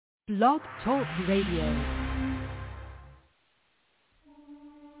Blog Talk Radio.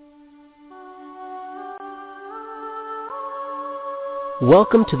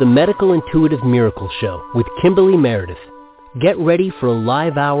 Welcome to the Medical Intuitive Miracle Show with Kimberly Meredith. Get ready for a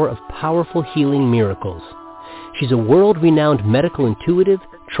live hour of powerful healing miracles. She's a world-renowned medical intuitive,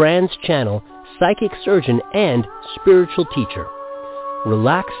 trans-channel, psychic surgeon, and spiritual teacher.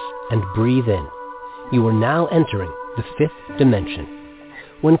 Relax and breathe in. You are now entering the fifth dimension.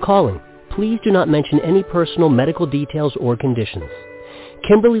 When calling, please do not mention any personal medical details or conditions.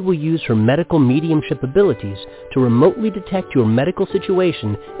 Kimberly will use her medical mediumship abilities to remotely detect your medical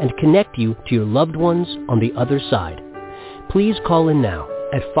situation and connect you to your loved ones on the other side. Please call in now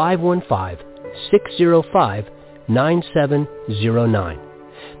at 515-605-9709.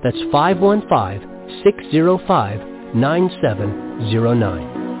 That's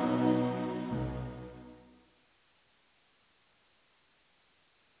 515-605-9709.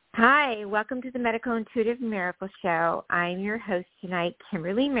 Hi, welcome to the Medical Intuitive Miracle Show. I'm your host tonight,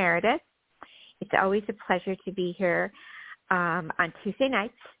 Kimberly Meredith. It's always a pleasure to be here on Tuesday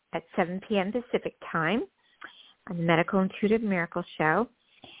nights at 7 p.m. Pacific Time on the Medical Intuitive Miracle Show.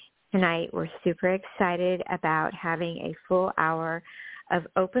 Tonight, we're super excited about having a full hour of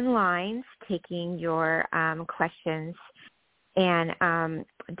open lines, taking your questions and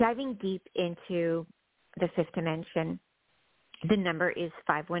diving deep into the fifth dimension. The number is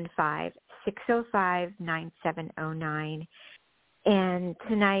 515-605-9709. And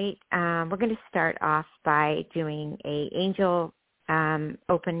tonight we're going to start off by doing a angel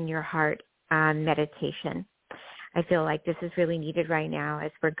open your heart meditation. I feel like this is really needed right now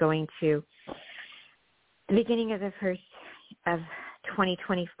as we're going to the beginning of the first of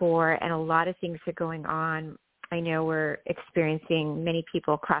 2024, and a lot of things are going on. I know we're experiencing many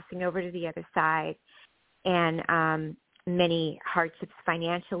people crossing over to the other side, and many hardships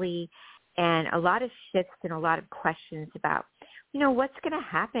financially, and a lot of shifts and a lot of questions about, what's going to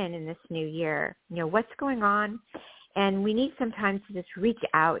happen in this new year, what's going on. And we need sometimes to just reach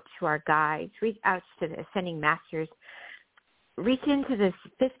out to our guides, reach out to the ascending masters, reach into this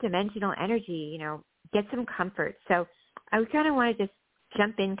fifth dimensional energy, get some comfort. So I kind of want to just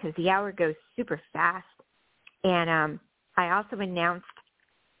jump in because the hour goes super fast. And I also announced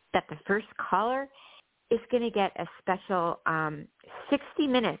that the first caller is going to get a special 60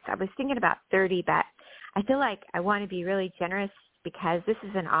 minutes. I was thinking about 30, but I feel like I want to be really generous because this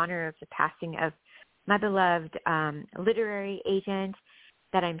is in honor of the passing of my beloved literary agent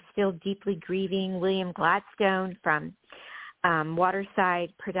that I'm still deeply grieving, William Gladstone from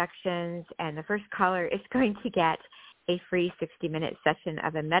Waterside Productions. And the first caller is going to get a free 60-minute session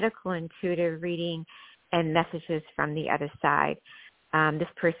of a medical intuitive reading and messages from the other side. This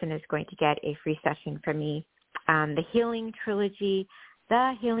person is going to get a free session from me. The Healing Trilogy,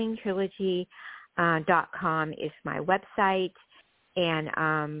 thehealingtrilogy.com is my website. And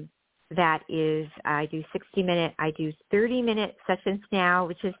that is, I do 60-minute, I do 30-minute sessions now,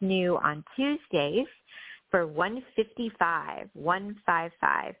 which is new on Tuesdays for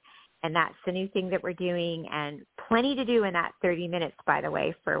 $155. And that's the new thing that we're doing, and plenty to do in that 30 minutes, by the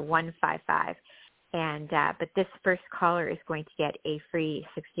way, for $155. And but this first caller is going to get a free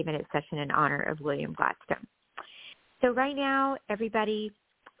 60-minute session in honor of William Gladstone. So right now, everybody,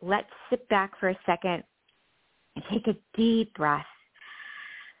 let's sit back for a second and take a deep breath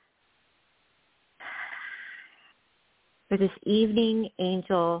for this evening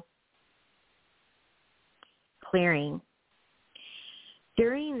angel clearing.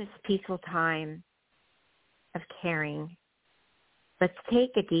 During this peaceful time of caring, let's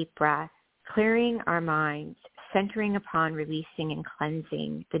take a deep breath, clearing our minds, centering upon releasing and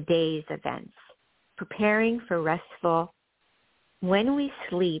cleansing the day's events, preparing for restful. When we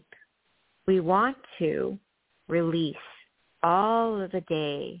sleep, we want to release all of the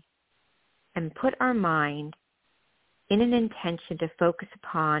day and put our mind in an intention to focus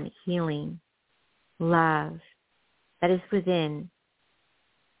upon healing, love that is within.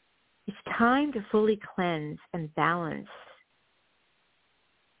 It's time to fully cleanse and balance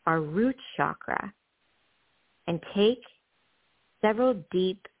our root chakra and take several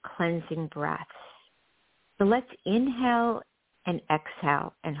deep cleansing breaths. So let's inhale and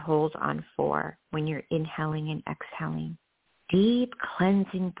exhale and hold on 4 when you're inhaling and exhaling. Deep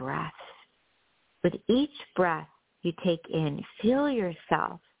cleansing breaths. With each breath you take in, feel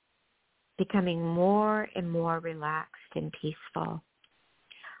yourself becoming more and more relaxed and peaceful.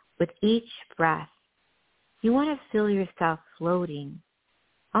 With each breath, you want to feel yourself floating,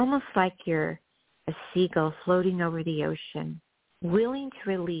 almost like you're a seagull floating over the ocean, willing to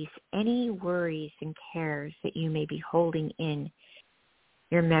release any worries and cares that you may be holding in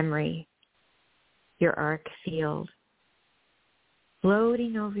your memory, your arc field,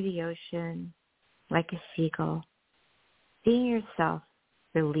 floating over the ocean like a seagull, seeing yourself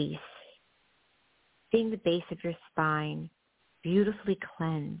release, seeing the base of your spine beautifully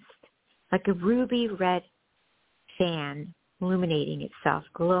cleansed, like a ruby red fan illuminating itself,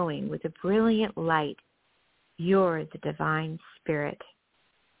 glowing with a brilliant light. You're the divine spirit.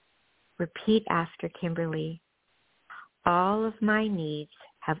 Repeat after Kimberly. All of my needs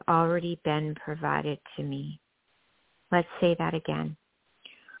have already been provided to me. Let's say that again.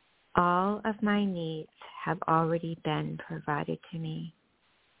 All of my needs have already been provided to me.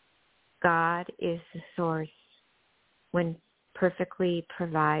 God is the source when perfectly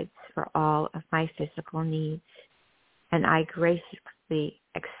provides for all of my physical needs, and I graciously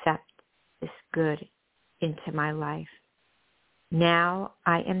accept this good into my life. Now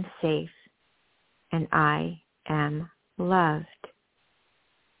I am safe and I am loved.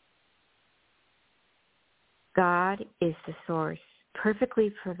 God is the source,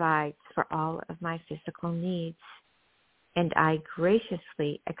 perfectly provides for all of my physical needs, and I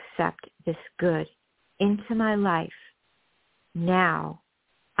graciously accept this good into my life. Now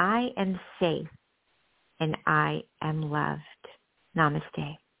I am safe and I am loved.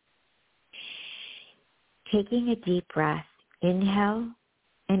 Namaste. Taking a deep breath, inhale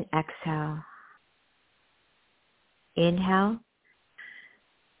and exhale. Inhale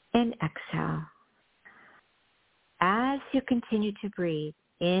and exhale. As you continue to breathe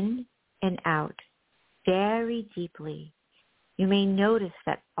in and out very deeply, you may notice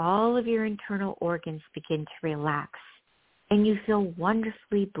that all of your internal organs begin to relax and you feel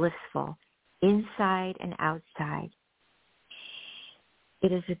wonderfully blissful inside and outside.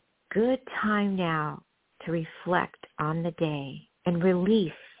 It is a good time now to reflect on the day and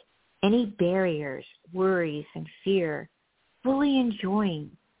release any barriers, worries, and fear, fully enjoying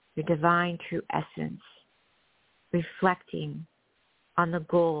your divine true essence, reflecting on the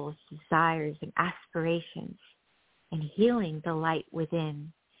goals, desires, and aspirations, and healing the light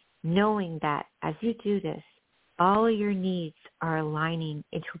within, knowing that as you do this, all your needs are aligning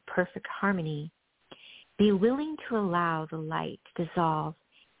into perfect harmony. Be willing to allow the light to dissolve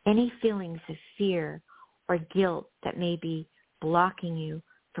any feelings of fear or guilt that may be blocking you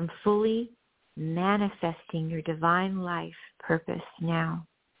from fully manifesting your divine life purpose now.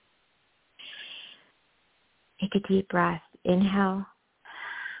 Take a deep breath. Inhale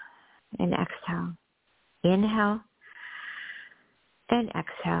and exhale. Inhale and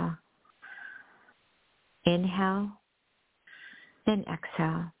exhale. Inhale and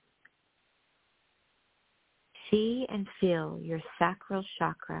exhale. See and feel your sacral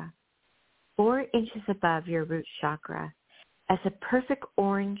chakra 4 inches above your root chakra as a perfect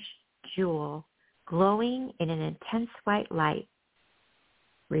orange jewel glowing in an intense white light.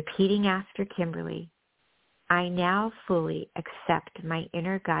 Repeating after Kimberly, I now fully accept my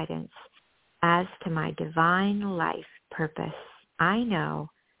inner guidance as to my divine life purpose. I know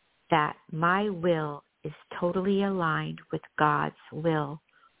that my will is totally aligned with God's will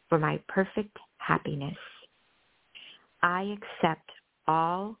for my perfect happiness. I accept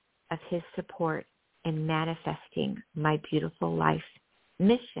all of his support in manifesting my beautiful life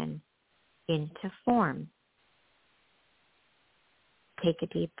mission into form. Take a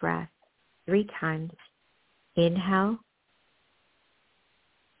deep breath 3 times. Inhale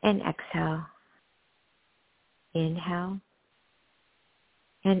and exhale. Inhale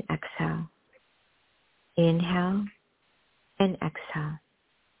and exhale. Inhale and exhale.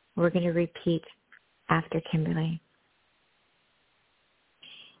 We're going to repeat after Kimberly.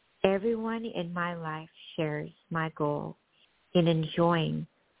 Everyone in my life shares my goal in enjoying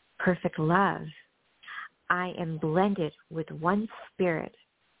perfect love. I am blended with one spirit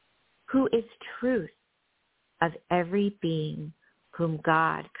who is truth of every being whom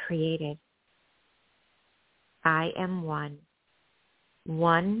God created. I am one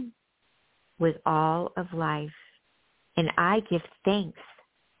with all of life, and I give thanks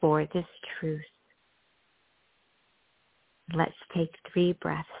for this truth. Let's take 3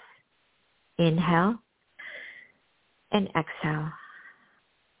 breaths. Inhale and exhale.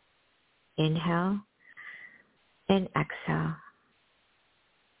 Inhale and exhale.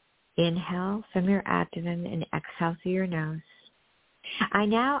 Inhale from your abdomen and exhale through your nose. I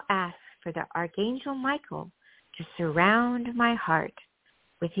now ask for the Archangel Michael to surround my heart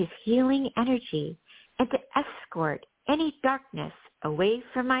with his healing energy and to escort any darkness away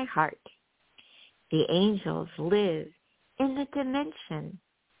from my heart. The angels live in the dimension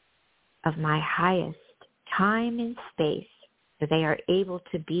of my highest time and space, so they are able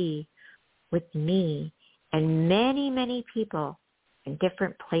to be with me and many, many people in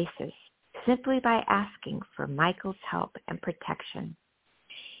different places simply by asking for Michael's help and protection.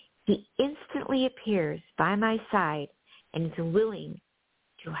 He instantly appears by my side and is willing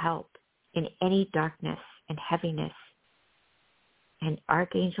to help in any darkness and heaviness. And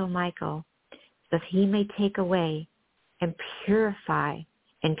Archangel Michael, so that he may take away and purify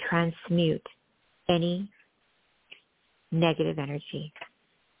and transmute any negative energy.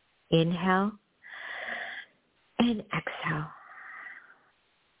 Inhale and exhale.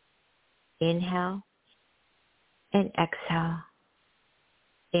 Inhale and exhale.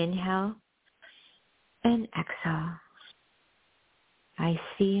 Inhale and exhale. I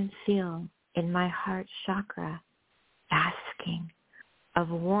see and feel in my heart chakra basking of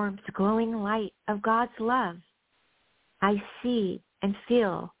warmth, glowing light of God's love. I see and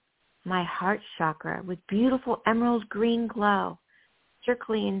feel my heart chakra with beautiful emerald green glow,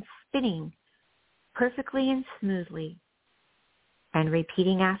 circling and spinning perfectly and smoothly. And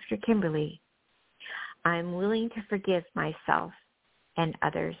repeating after Kimberly, I'm willing to forgive myself and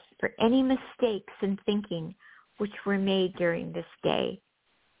others for any mistakes in thinking which were made during this day.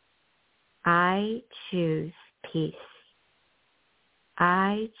 I choose peace.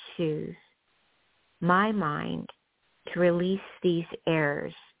 I choose my mind to release these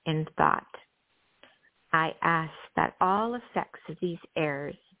errors in thought. I ask that all effects of these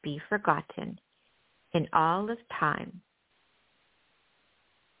errors be forgotten in all of time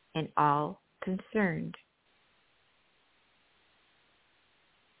and all concerned.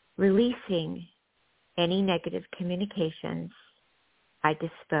 Releasing any negative communications, I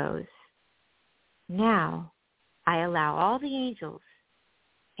dispose. Now, I allow all the angels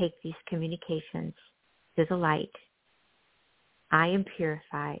to take these communications to the light. I am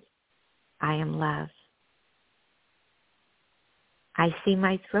purified. I am love. I see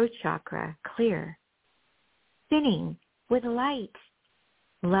my throat chakra clear, spinning with light,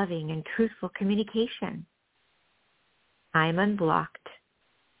 loving and truthful communication. I am unblocked.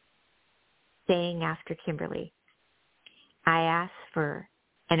 Saying after Kimberly, I ask for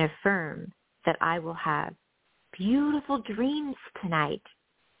and affirm that I will have beautiful dreams tonight.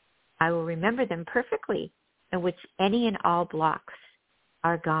 I will remember them perfectly, in which any and all blocks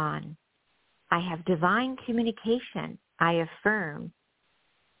are gone. I have divine communication. I affirm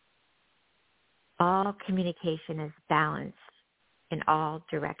all communication is balanced in all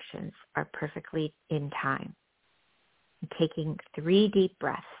directions are perfectly in time. I'm taking 3 deep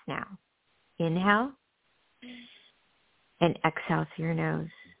breaths now. Inhale and exhale through your nose.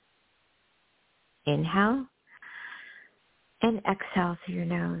 Inhale and exhale through your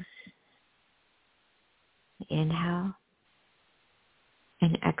nose. Inhale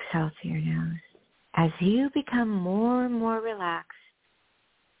and exhale through your nose. As you become more and more relaxed,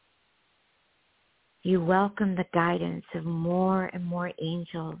 you welcome the guidance of more and more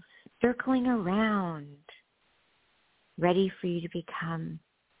angels circling around, ready for you to become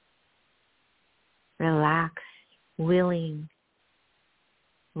relaxed, willing,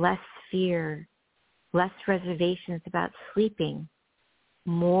 less fear, less reservations about sleeping,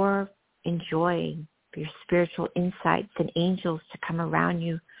 more enjoying your spiritual insights and angels to come around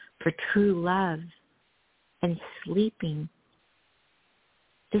you for true love and sleeping.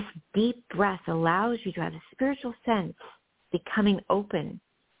 This deep breath allows you to have a spiritual sense, becoming open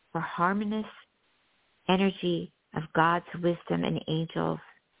for harmonious energy of God's wisdom and angels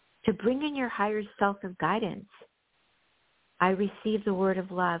to bring in your higher self of guidance. I receive the word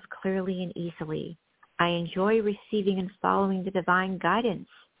of love clearly and easily. I enjoy receiving and following the divine guidance.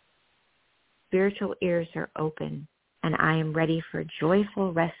 Spiritual ears are open, and I am ready for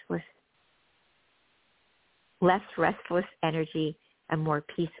joyful, less restless energy, a more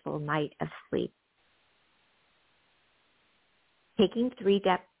peaceful night of sleep. Taking 3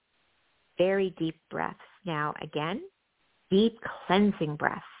 very deep breaths. Now again, deep cleansing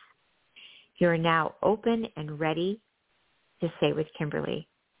breaths. You're now open and ready to say with Kimberly,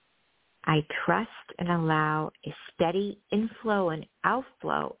 I trust and allow a steady inflow and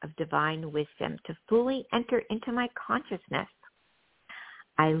outflow of divine wisdom to fully enter into my consciousness.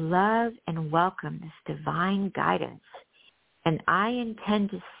 I love and welcome this divine guidance, and I intend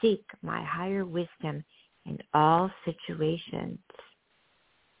to seek my higher wisdom in all situations.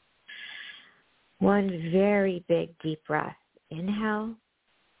 1 very big deep breath. Inhale,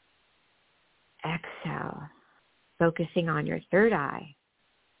 exhale, focusing on your third eye.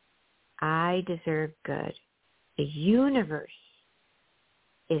 I deserve good. The universe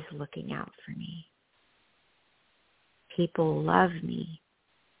is looking out for me. People love me.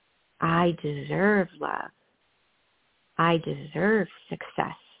 I deserve love. I deserve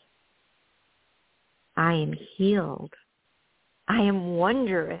success. I am healed. I am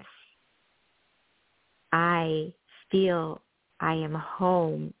wondrous. I feel I am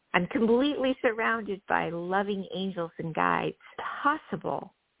home. I'm completely surrounded by loving angels and guides. It's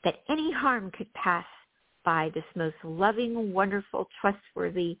possible that any harm could pass by this most loving, wonderful,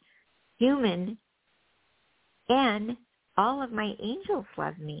 trustworthy human, and all of my angels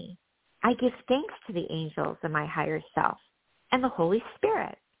love me. I give thanks to the angels and my higher self and the Holy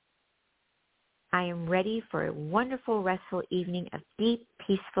Spirit. I am ready for a wonderful, restful evening of deep,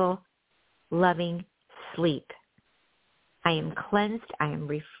 peaceful, loving sleep. I am cleansed, I am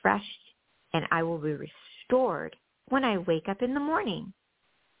refreshed, and I will be restored when I wake up in the morning.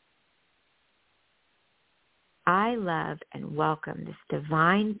 I love and welcome this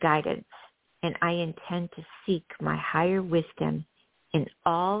divine guidance, and I intend to seek my higher wisdom in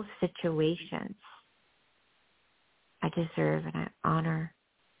all situations. I deserve and I honor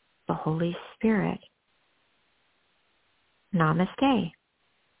the Holy Spirit. Namaste.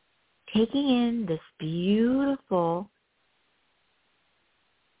 Taking in this beautiful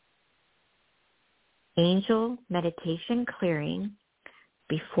angel meditation clearing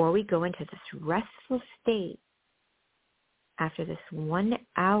before we go into this restful state after this 1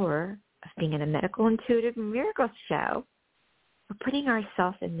 hour of being in a medical intuitive miracle show. We're putting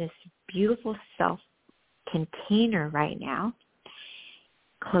ourselves in this beautiful self container right now,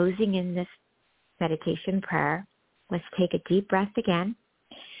 closing in this meditation prayer. Let's take a deep breath again.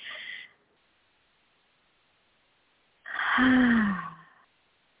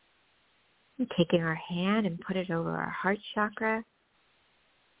 Taking our hand and put it over our heart chakra.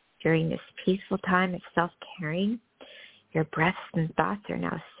 During this peaceful time of self-caring, your breaths and thoughts are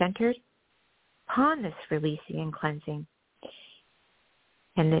now centered upon this releasing and cleansing.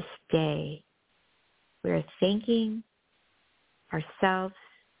 And this day, we are thanking ourselves,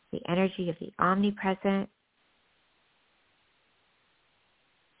 the energy of the omnipresent,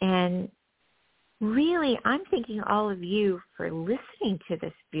 and really, I'm thanking all of you for listening to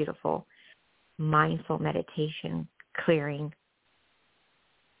this beautiful mindful meditation clearing.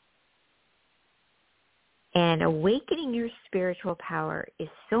 And awakening your spiritual power is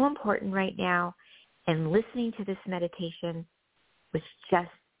so important right now, and listening to this meditation was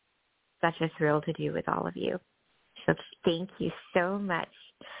just such a thrill to do with all of you. So thank you so much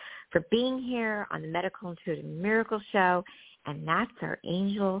for being here on the Medical Intuitive Miracle Show, and that's our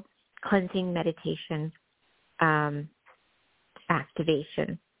angel cleansing meditation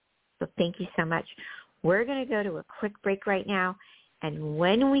activation. So thank you so much. We're going to go to a quick break right now, and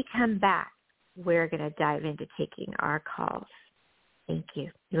when we come back, we're going to dive into taking our calls. Thank you.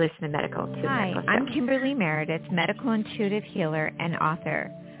 You listen to Medical Intuitive Miracle Show. Hi, I'm Kimberly Meredith, medical intuitive healer and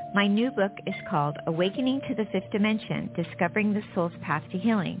author. My new book is called Awakening to the Fifth Dimension, Discovering the Soul's Path to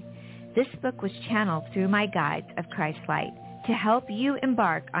Healing. This book was channeled through my guides of Christ Light to help you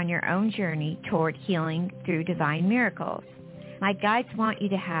embark on your own journey toward healing through divine miracles. My guides want you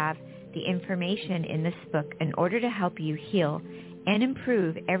to have the information in this book in order to help you heal and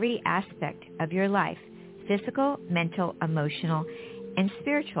improve every aspect of your life, physical, mental, emotional, and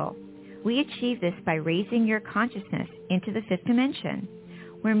spiritual. We achieve this by raising your consciousness into the fifth dimension,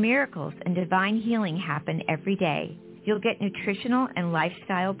 where miracles and divine healing happen every day. You'll get nutritional and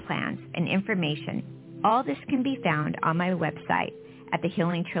lifestyle plans and information. All this can be found on my website at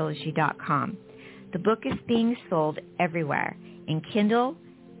thehealingtrilogy.com. The book is being sold everywhere in Kindle,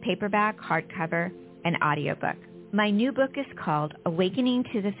 paperback, hardcover, and audiobook. My new book is called Awakening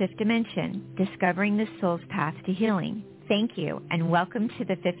to the Fifth Dimension, Discovering the Soul's Path to Healing. Thank you, and welcome to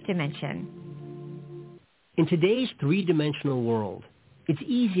the Fifth Dimension. In today's three-dimensional world, it's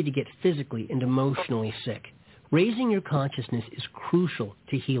easy to get physically and emotionally sick. Raising your consciousness is crucial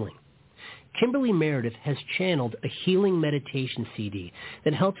to healing. Kimberly Meredith has channeled a healing meditation CD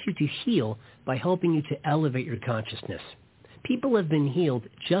that helps you to heal by helping you to elevate your consciousness. People have been healed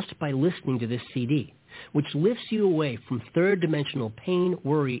just by listening to this CD, which lifts you away from third-dimensional pain,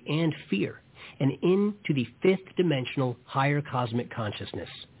 worry, and fear, and into the fifth-dimensional higher cosmic consciousness,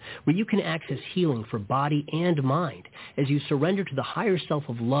 where you can access healing for body and mind as you surrender to the higher self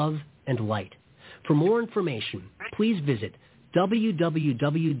of love and light. For more information, please visit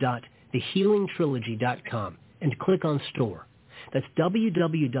www.thehealingtrilogy.com and click on Store. That's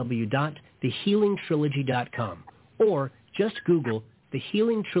www.thehealingtrilogy.com, or just Google The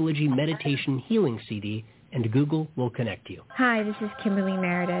Healing Trilogy Meditation Healing CD, and Google will connect you. Hi, this is Kimberly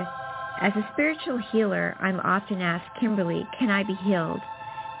Meredith. As a spiritual healer, I'm often asked, Kimberly, can I be healed?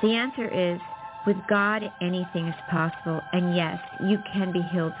 The answer is, with God, anything is possible, and yes, you can be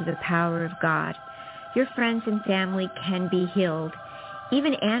healed through the power of God. Your friends and family can be healed.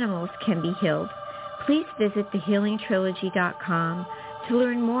 Even animals can be healed. Please visit thehealingtrilogy.com to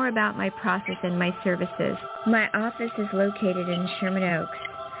learn more about my process and my services. My office is located in Sherman Oaks.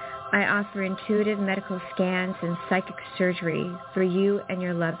 I offer intuitive medical scans and psychic surgery for you and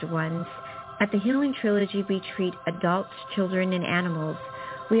your loved ones. At the Healing Trilogy, we treat adults, children, and animals.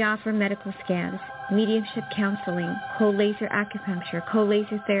 We offer medical scans, mediumship counseling, cold laser acupuncture, cold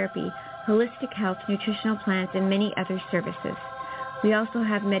laser therapy, holistic health, nutritional plans, and many other services. We also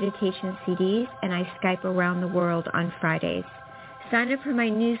have meditation CDs, and I Skype around the world on Fridays. Sign up for my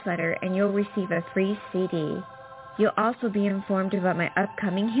newsletter, and you'll receive a free CD. You'll also be informed about my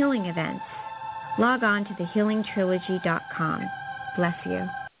upcoming healing events. Log on to thehealingtrilogy.com. Bless you.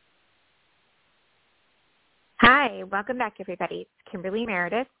 Hi, welcome back, everybody. It's Kimberly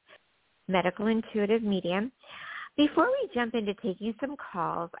Meredith, Medical Intuitive Medium. Before we jump into taking some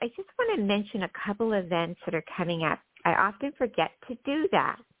calls, I just want to mention a couple events that are coming up. I often forget to do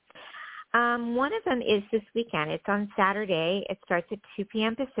that. One of them is this weekend. It's on Saturday. It starts at 2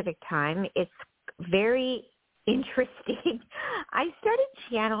 p.m. Pacific time. It's very interesting. I started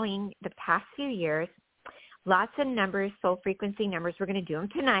channeling the past few years, lots of numbers, soul frequency numbers. We're going to do them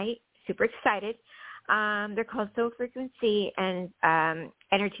tonight. Super excited. They're called soul frequency and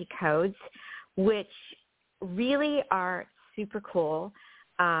energy codes, which really are super cool.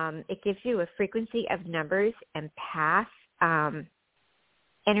 It gives you a frequency of numbers and past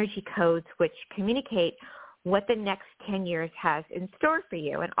energy codes which communicate what the next 10 years has in store for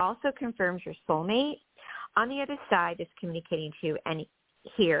you, and also confirms your soulmate on the other side is communicating to you and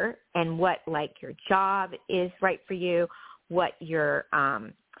here, and what like your job is right for you, what your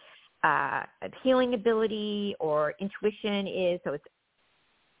healing ability or intuition is. So it's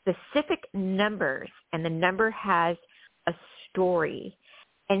specific numbers, and the number has a story.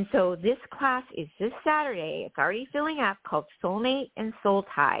 And so this class is this Saturday. It's already filling up, called Soulmate and Soul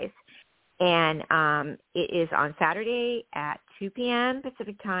Ties. And it is on Saturday at 2 p.m.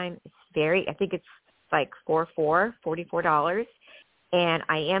 Pacific time. It's I think it's like $44. And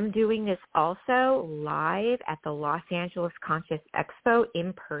I am doing this also live at the Los Angeles Conscious Expo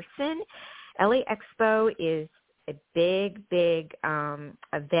in person. LA Expo is a big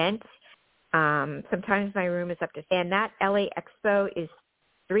event. Sometimes my room is up to, and that LA Expo is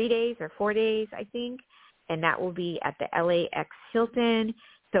 3 days or 4 days, I think, and that will be at the LAX Hilton.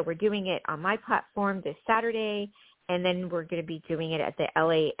 So we're doing it on my platform this Saturday, and then we're going to be doing it at the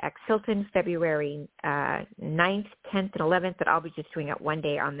LAX Hilton February 9th, 10th, and 11th, but I'll be just doing it one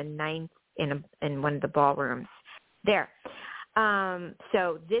day on the 9th in one of the ballrooms there.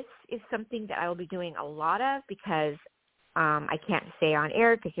 So this is something that I will be doing a lot of because I can't stay on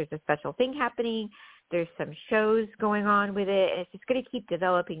air because there's a special thing happening. There's some shows going on with it, and it's just going to keep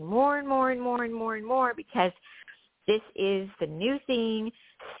developing more and more and more and more and more because this is the new thing,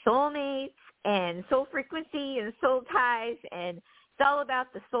 soulmates and soul frequency and soul ties, and it's all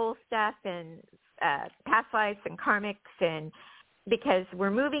about the soul stuff and past lives and karmics, and because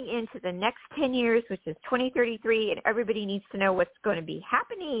we're moving into the next 10 years, which is 2033, and everybody needs to know what's going to be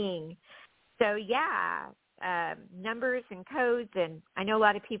happening. So, yeah. Numbers and codes, and I know a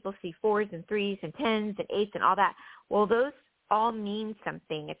lot of people see 4s and 3s and 10s and 8s and all that. Well, those all mean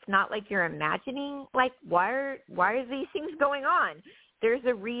something. It's not like you're imagining, like, why are these things going on? There's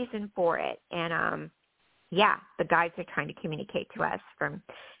a reason for it. And, the guides are trying to communicate to us from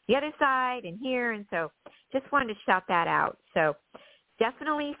the other side and here, and so just wanted to shout that out. So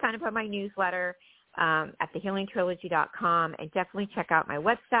definitely sign up on my newsletter at thehealingtrilogy.com, and definitely check out my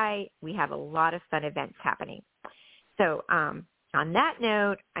website. We have a lot of fun events happening. So on that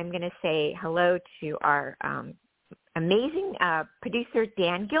note, I'm going to say hello to our amazing producer,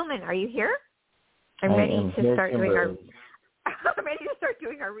 Dan Gilman. Are you here? I'm ready to start doing our I'm ready to start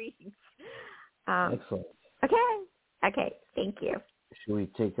doing our readings. Excellent. Okay. Thank you. Should we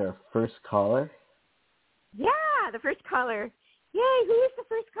take our first caller? Yeah, the first caller. Yay, who is the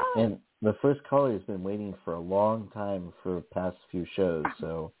first caller? And the first caller has been waiting for a long time for the past few shows,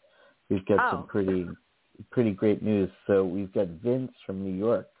 so we've got some pretty great news. So we've got Vince from New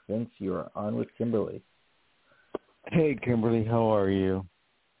York. Vince, you're on with Kimberly. Hey, Kimberly, how are you?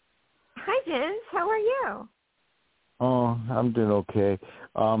 Hi, Vince. How are you? Oh, I'm doing okay.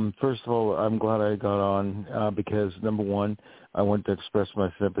 First of all, I'm glad I got on because, number one, I want to express my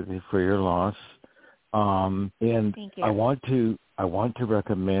sympathy for your loss. And Thank you. I want to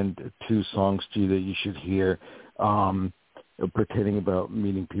recommend 2 songs to you that you should hear, pertaining about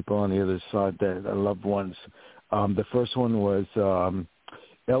meeting people on the other side that are loved ones. The first one was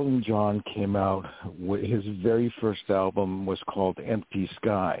Elton John came out with his very first album was called Empty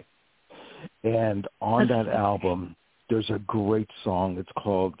Sky. And on that album, there's a great song. It's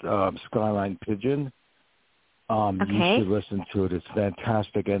called Skyline Pigeon. You should listen to it. It's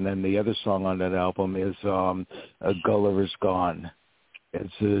fantastic. And then the other song on that album is Gulliver's Gone.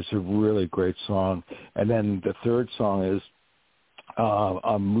 It's a really great song. And then the third song is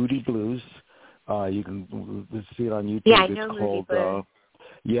Moody Blues. You can see it on YouTube. Yeah, I know Moody Blues.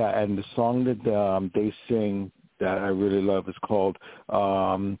 And the song that they sing that I really love is called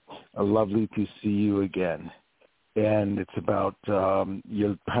Lovely to See You Again. And it's about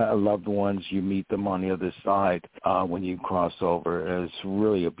your loved ones. You meet them on the other side when you cross over. And it's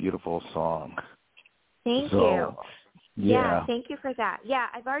really a beautiful song. Thank you. Yeah, thank you for that. Yeah,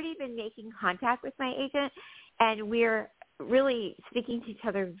 I've already been making contact with my agent, and we're really speaking to each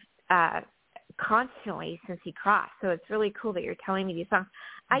other constantly since he crossed. So it's really cool that you're telling me these songs.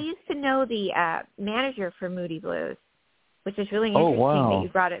 I used to know the manager for Moody Blues, which is really interesting that you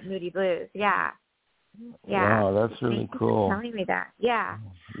brought up Moody Blues. Yeah. Wow, that's really cool. Thank you for telling me that. Yeah.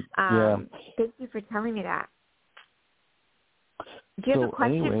 Thank you for telling me that. Do you have a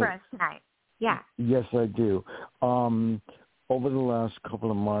question for us tonight? Yeah. Yes, I do. Over the last couple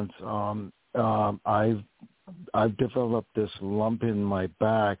of months, I've developed this lump in my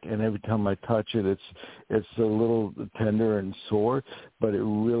back, and every time I touch it, it's a little tender and sore, but it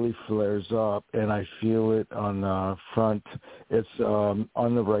really flares up, and I feel it on the front. It's on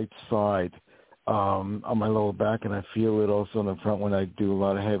the right side. On my lower back, and I feel it also in the front when I do a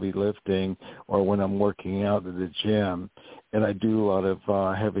lot of heavy lifting or when I'm working out at the gym, and I do a lot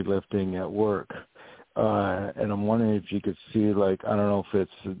of heavy lifting at work. And I'm wondering if you could see, I don't know if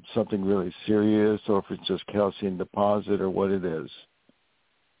it's something really serious or if it's just calcium deposit or what it is.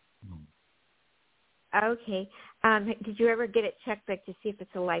 Okay. Did you ever get it checked, to see if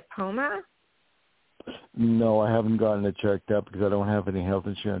it's a lipoma? No, I haven't gotten it checked out because I don't have any health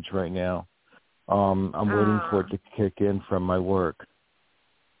insurance right now. I'm waiting for it to kick in from my work.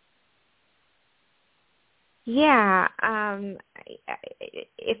 Yeah.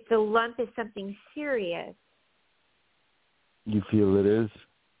 If the lump is something serious. You feel it is?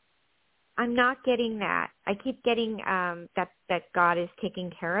 I'm not getting that. I keep getting that God is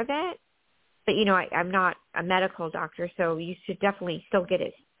taking care of it. But, I'm not a medical doctor, so you should definitely still get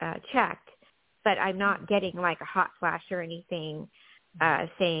it checked. But I'm not getting a hot flash or anything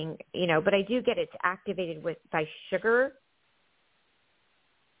saying, but I do get it's activated by sugar.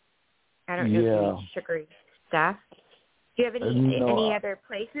 I don't know if you eat sugary stuff. Do you have any other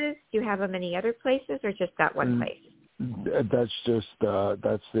places? Do you have them any other places or just that one place? That's just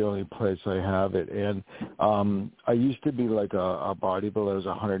that's the only place I have it. And I used to be like a bodybuilder. I was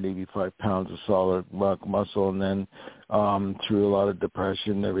 185 pounds of solid muscle, and then through a lot of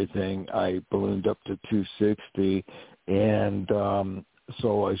depression and everything, I ballooned up to 260. And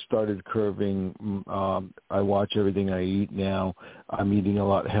so I started curving. I watch everything I eat now. I'm eating a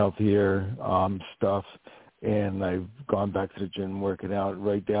lot healthier stuff, and I've gone back to the gym working out.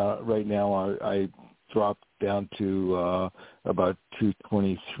 Right now, I dropped down to about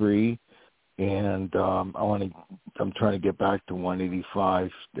 223, and I'm trying to get back to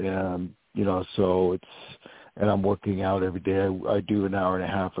 185. So and I'm working out every day. I do an hour and a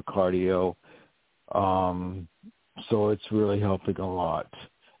half of cardio. So it's really helping a lot.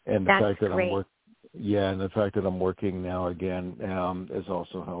 And the fact that and the fact that I'm working now again is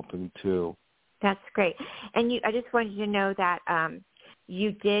also helping too. That's great. And I just wanted you to know that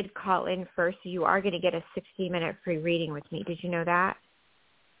you did call in first, so you are going to get a 60-minute free reading with me. Did you know that?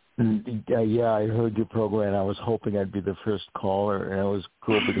 Yeah, I heard your program. I was hoping I'd be the first caller, and it was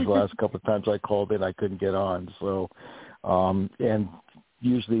cool because the last couple of times I called in, I couldn't get on. So, and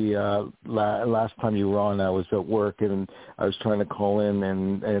usually last time you were on, I was at work, and I was trying to call in,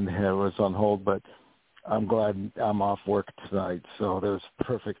 and I was on hold, but I'm glad I'm off work tonight, so there's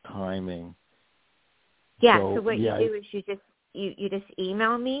perfect timing. Yeah, so what you do is you just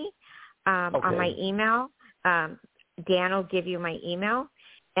email me on my email. Dan will give you my email,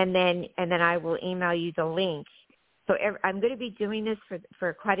 and then I will email you the link. So I'm going to be doing this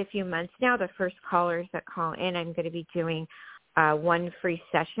for quite a few months now. The first callers that call in, I'm going to be doing one free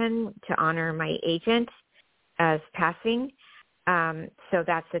session to honor my agent as passing. So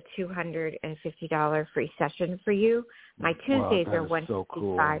that's a $250 free session for you. My Tuesdays are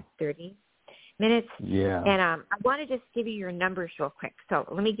 155, 30 minutes. Yeah. And I want to just give you your numbers real quick. So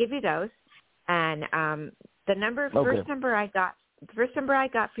let me give you those. And the first number I got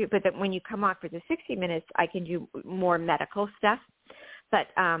for you, but when you come on for the 60 minutes, I can do more medical stuff. But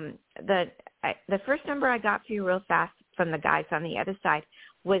the first number I got for you real fast from the guys on the other side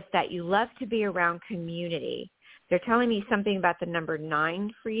was that you love to be around community. They're telling me something about the number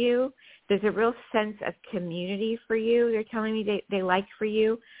 9 for you. There's a real sense of community for you. They're telling me they like for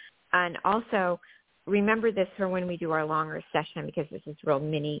you. And also, remember this for when we do our longer session, because this is a real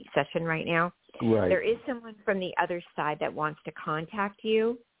mini session right now. Right. There is someone from the other side that wants to contact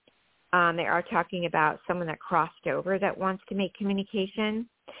you. They are talking about someone that crossed over that wants to make communication.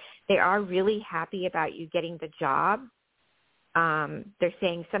 They are really happy about you getting the job. They're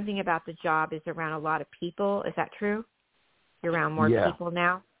saying something about the job is around a lot of people. Is that true? You're around more people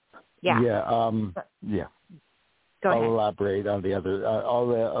now? Yeah. Yeah. Yeah. Go ahead. I'll elaborate on the other.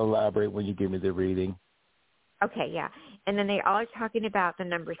 I'll elaborate when you give me the reading. Okay, yeah. And then they all are talking about the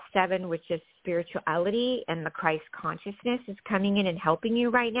number 7, which is spirituality, and the Christ consciousness is coming in and helping you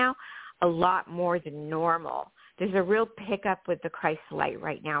right now a lot more than normal. There's a real pickup with the Christ light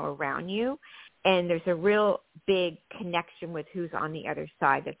right now around you, and there's a real big connection with who's on the other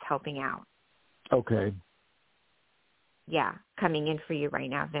side that's helping out. Okay. Yeah, coming in for you right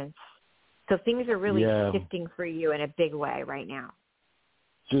now, Vince. So things are really shifting for you in a big way right now.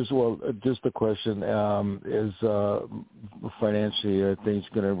 Just a question, is financially, are things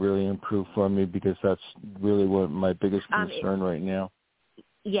going to really improve for me? Because that's really what my biggest concern right now.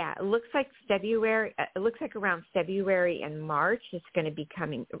 Yeah, it looks like February. It looks like around February and March, it's going to be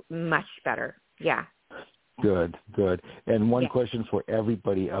coming much better. Yeah. Good. And one question for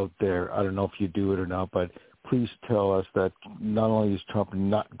everybody out there. I don't know if you do it or not, but please tell us that not only is Trump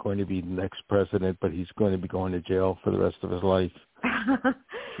not going to be the next president, but he's going to be going to jail for the rest of his life.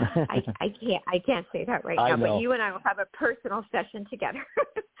 I can't say that right now, but you and I will have a personal session together.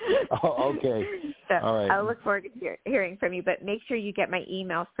 Oh, okay. So all right. I'll look forward to hearing from you, but make sure you get my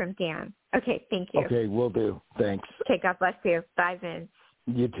email from Dan. Okay, thank you. Okay, will do. Thanks. Okay, God bless you. Bye, Vince.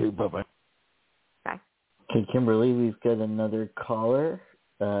 You too. Bye-bye. Bye. Okay, Kimberly, we've got another caller.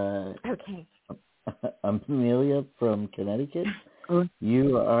 Okay. Amelia from Connecticut.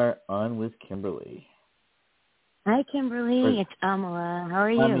 You are on with Kimberly. Hi, Kimberly. It's Amala. How are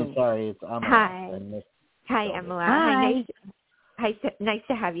you? I'm sorry, it's Amala. Hi. Hi, Amala. Hi. Hi. Nice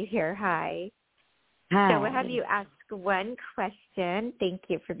to have you here. Hi. Hi. So we'll have you ask one question. Thank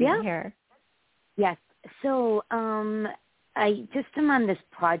you for being here. Yes. So I just am on this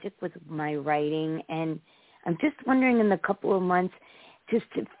project with my writing, and I'm just wondering in a couple of months just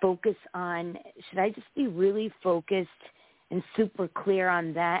to focus on, should I just be really focused and super clear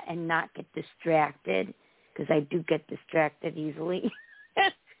on that and not get distracted? Because I do get distracted easily.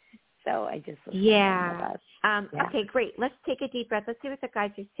 So I just was Okay, great. Let's take a deep breath. Let's see what the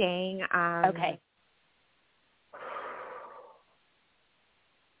guides are saying. Okay.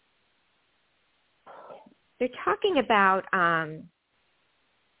 They're talking about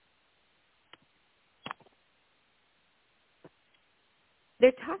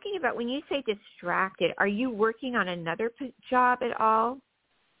when you say distracted, are you working on another job at all?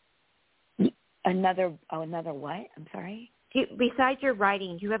 Another what? I'm sorry? Besides your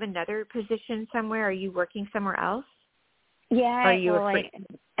writing, do you have another position somewhere? Are you working somewhere else? Yeah, are you I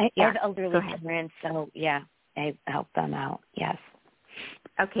have elderly parents, so I help them out, yes.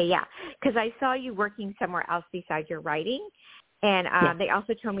 Okay, yeah, because I saw you working somewhere else besides your writing, and they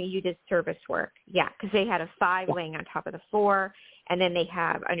also told me you did service work, because they had a 5 laying on top of the 4, and then they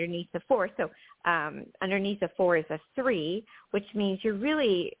have underneath the 4. So underneath the 4 is a 3, which means you're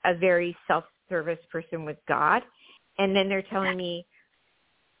really a very self-service person with God. And then they're telling me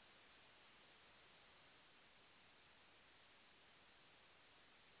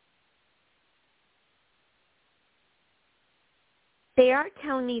they are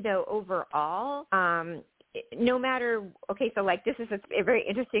telling me, though, overall, no matter, so like this is a very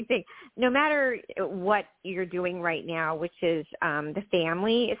interesting thing. No matter what you're doing right now, which is the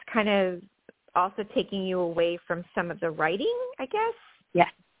family, is kind of also taking you away from some of the writing, I guess. Yeah.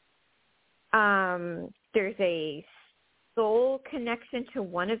 There's a soul connection to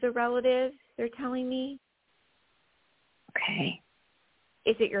one of the relatives, they're telling me. Okay.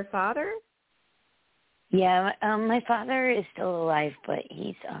 Is it your father? Yeah, my father is still alive, but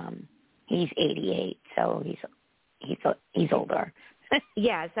he's 88, so he's older.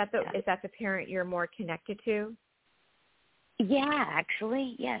 Yeah, is that the parent you're more connected to? Yeah,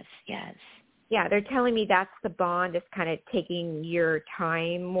 actually, yes. Yeah, they're telling me that's the bond that's kind of taking your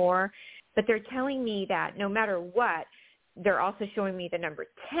time more. But they're telling me that no matter what, they're also showing me the number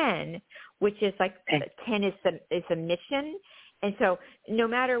 10, which is like 10 is a mission. And so no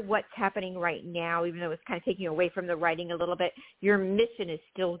matter what's happening right now, even though it's kind of taking away from the writing a little bit, your mission is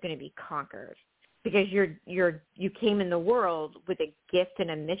still going to be conquered because you came in the world with a gift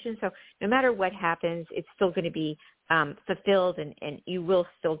and a mission. So no matter what happens, it's still going to be fulfilled, and you will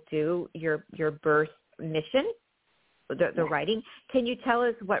still do your birth mission. the writing. Can you tell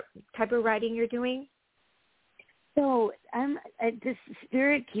us what type of writing you're doing? So this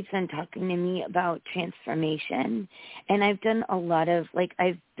spirit keeps on talking to me about transformation, and I've done a lot of,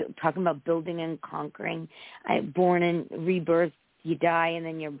 I've talking about building and conquering. I'm born and rebirth. You die, and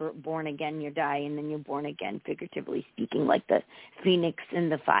then you're born again. You die, and then you're born again, figuratively speaking, like the phoenix in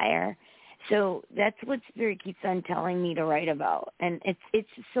the fire. So that's what Spirit keeps on telling me to write about, and it's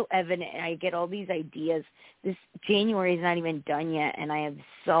so evident. I get all these ideas. This January is not even done yet, and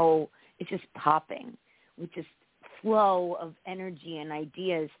it's just popping with this flow of energy and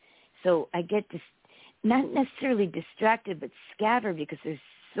ideas. So I get not necessarily distracted, but scattered because there's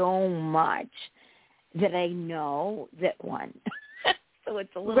so much that I know that one. So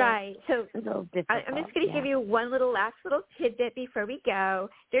it's a little right. So a little difficult. I'm just going to give you one last little tidbit before we go.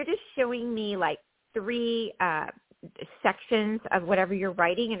 They're just showing me like 3 sections of whatever you're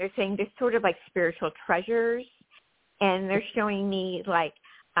writing, and they're saying they're sort of like spiritual treasures, and they're showing me like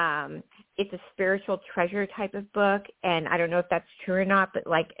it's a spiritual treasure type of book, and I don't know if that's true or not, but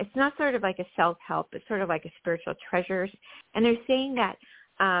like it's not sort of like a self-help, it's sort of like a spiritual treasures, and they're saying that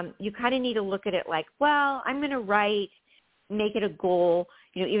you kind of need to look at it like, well, I'm going to make it a goal,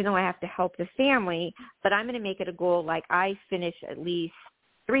 even though I have to help the family, but I'm going to make it a goal like I finish at least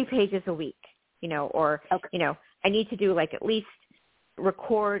 3 pages a week, or, okay. I need to do like at least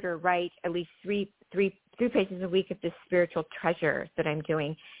record or write at least three pages a week of this spiritual treasure that I'm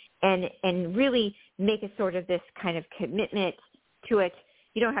doing, and really make it sort of this kind of commitment to it.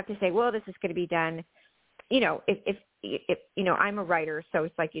 You don't have to say, well, this is going to be done. If I'm a writer, so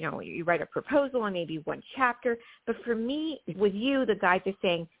it's like, you write a proposal and maybe 1 chapter. But for me, with you, the guys are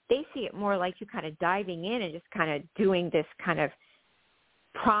saying they see it more like you kind of diving in and just kind of doing this kind of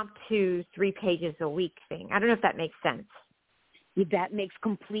prompt to 3 pages a week thing. I don't know if that makes sense. That makes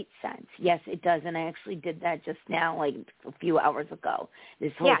complete sense. Yes, it does. And I actually did that just now, like a few hours ago.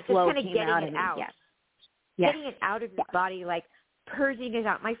 This whole flow came out of me. Yes. Getting it out of your body, like purging it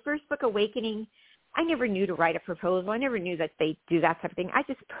out. My first book, Awakening, I never knew to write a proposal. I never knew that they do that type of thing. I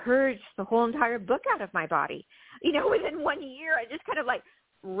just purged the whole entire book out of my body. Within 1 year, I just kind of like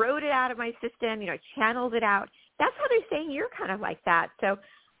wrote it out of my system, channeled it out. That's how they're saying you're kind of like that. So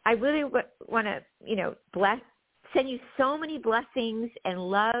I really want to, send you so many blessings and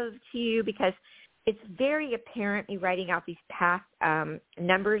love to you, because it's very apparent me writing out these past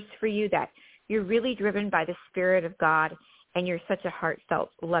numbers for you that you're really driven by the Spirit of God, and you're such a heartfelt,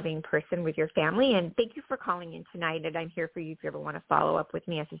 loving person with your family. And thank you for calling in tonight, and I'm here for you if you ever want to follow up with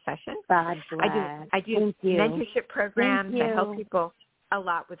me as a session. God bless. I do mentorship programs. I help people a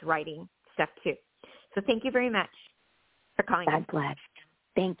lot with writing stuff too. So thank you very much for calling in. God bless.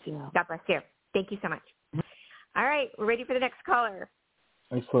 Thank you. God bless you. Thank you so much. All right, we're ready for the next caller.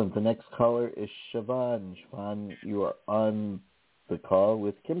 Excellent. The next caller is Siobhan. Siobhan, you are on the call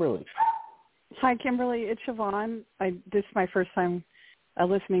with Kimberly. Hi, Kimberly. It's Siobhan. This is my first time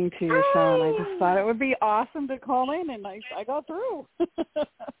listening to your show, and I just thought it would be awesome to call in, and I got through.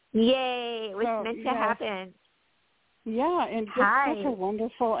 Yay. It was meant to happen. Yeah, and just such a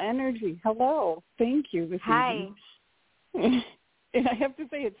wonderful energy. Hello. Thank you this evening. And I have to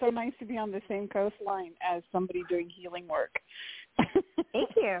say, it's so nice to be on the same coastline as somebody doing healing work. Thank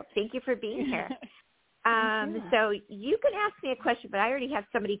you. Thank you for being here. So you can ask me a question, but I already have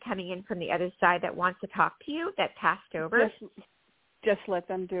somebody coming in from the other side that wants to talk to you that passed over. Just let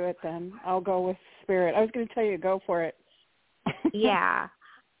them do it then. I'll go with Spirit. I was going to tell you, go for it. Yeah.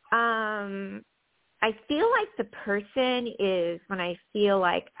 I feel like the person is, when I feel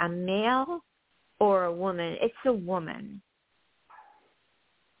like a male or a woman, it's a woman.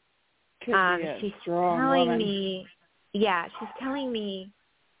 She's telling me, she's telling me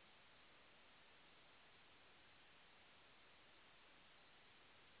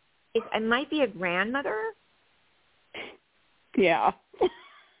it might be a grandmother. Yeah.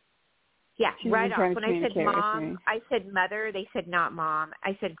 Yeah, right off. When I said mom, I said mother. They said not mom.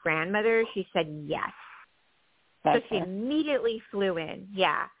 I said grandmother. She said yes. So she immediately flew in.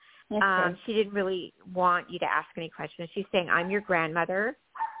 Yeah. Okay. She didn't really want you to ask any questions. She's saying, I'm your grandmother.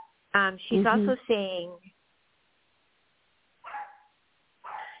 She's also saying,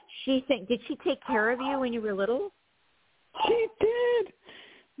 did she take care of you when you were little? She did.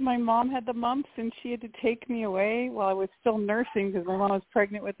 My mom had the mumps, and she had to take me away while I was still nursing because my mom was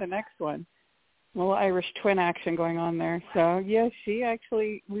pregnant with the next one. A little Irish twin action going on there. So, yeah,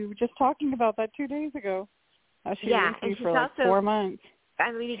 we were just talking about that 2 days ago. She raised me for like 4 months.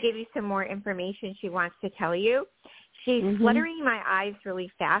 I'm going to give you some more information she wants to tell you. She's fluttering my eyes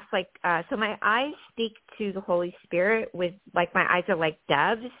really fast. So my eyes speak to the Holy Spirit with, like, my eyes are like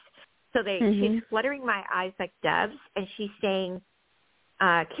doves. So she's fluttering my eyes like doves, and she's saying,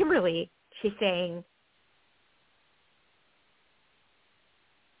 Kimberly, she's saying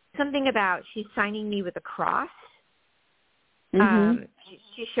something about she's signing me with a cross.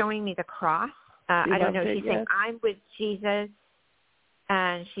 She's showing me the cross. I don't know. She's saying, I'm with Jesus.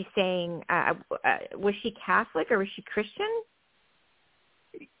 And she's saying, was she Catholic or was she Christian?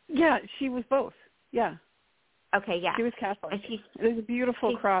 Yeah, she was both. Yeah. Okay, yeah. She was Catholic. And there's a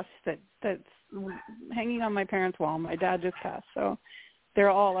beautiful cross that's hanging on my parents' wall. My dad just passed, so they're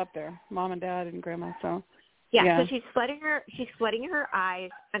all up there, Mom and Dad and Grandma. So yeah. So she's flooding her eyes,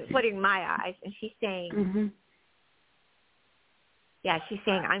 and flooding my eyes, and she's saying, she's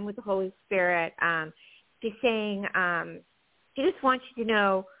saying, I'm with the Holy Spirit. She's saying, she just wants you to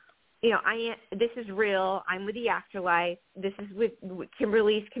know, this is real. I'm with the afterlife. This is with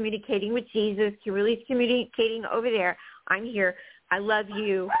Kimberly's communicating with Jesus. Kimberly's communicating over there. I'm here. I love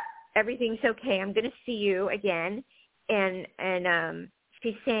you. Everything's okay. I'm going to see you again. And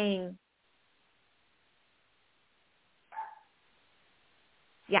she's saying,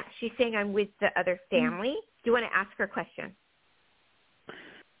 she's saying I'm with the other family. Do you want to ask her a question?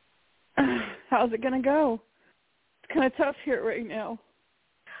 How's it going to go? It's kind of tough here right now.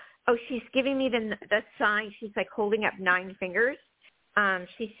 Oh, she's giving me the sign. She's like holding up 9 fingers.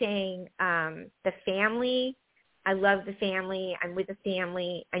 She's saying the family. I love the family. I'm with the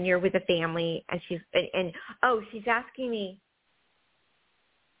family, and you're with the family. And she's asking me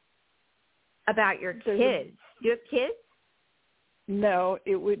about your kids. Do you have kids? No,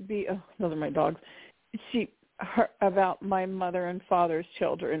 it would be. Oh, those are my dogs. About my mother and father's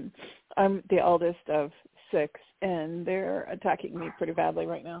children. I'm the eldest of 6, and they're attacking me pretty badly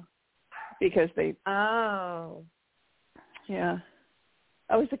right now because they. Oh. Yeah.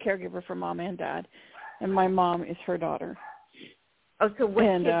 I was the caregiver for Mom and Dad, and my mom is her daughter. Oh, so what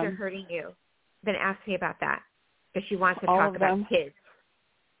kids are hurting you? Then ask me about that, because she wants to talk about kids.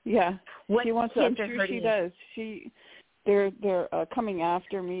 Yeah. What she wants kids to, I'm are sure hurting she does. They're coming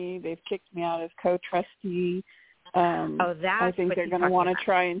after me. They've kicked me out as co-trustee. I think they're going to want to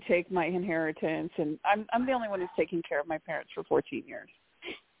try and take my inheritance, and I'm the only one who's taken care of my parents for 14 years,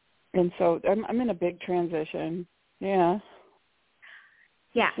 and so I'm in a big transition. Yeah.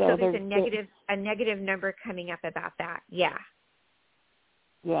 Yeah. So there's a negative number coming up about that. Yeah.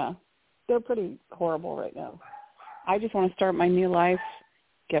 Yeah. They're pretty horrible right now. I just want to start my new life,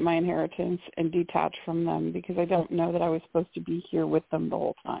 get my inheritance, and detach from them because I don't know that I was supposed to be here with them the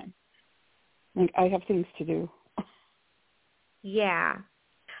whole time. Like, I have things to do. Yeah.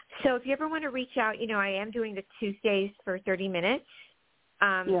 So if you ever want to reach out, I am doing the Tuesdays for 30 minutes.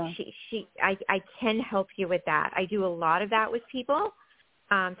 I can help you with that. I do a lot of that with people.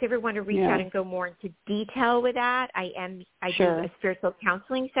 So if you ever want to reach out and go more into detail with that, I do a spiritual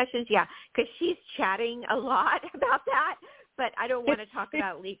counseling sessions. Yeah, because she's chatting a lot about that. But I don't want to talk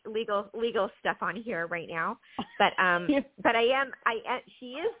about legal stuff on here right now. But she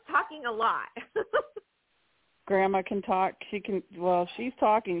is talking a lot. Grandma can talk. She's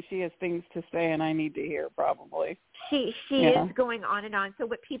talking. She has things to say, and I need to hear probably. She is going on and on. So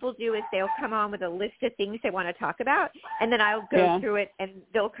what people do is they'll come on with a list of things they want to talk about, and then I'll go through it, and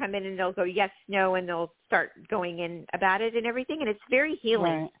they'll come in and they'll go yes, no, and they'll start going in about it and everything, and it's very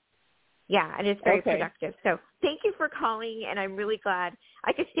healing. Right. Yeah, and it's very productive. So thank you for calling, and I'm really glad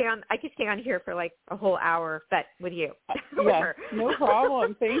I could stay on here for like a whole hour, but with you. Yeah, no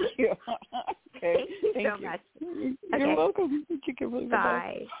problem. Thank you. Okay. Thank you so much. You're welcome. Thank you, Kimberly.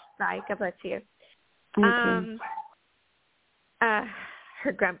 Bye. Bye. God bless you.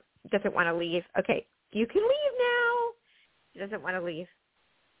 Her grandma doesn't want to leave. Okay, you can leave now. She doesn't want to leave.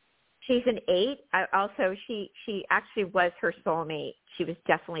 She's an 8. Also, she actually was her soulmate. She was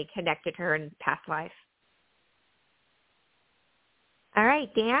definitely connected to her in past life. All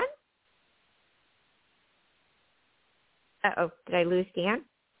right, Dan? Uh-oh, did I lose Dan?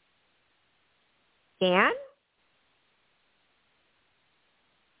 Dan?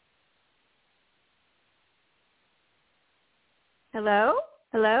 Hello?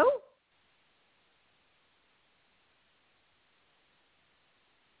 Hello?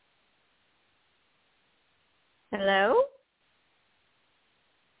 Hello?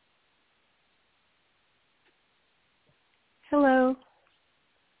 Hello.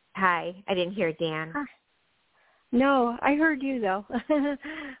 Hi. I didn't hear Dan. No, I heard you, though.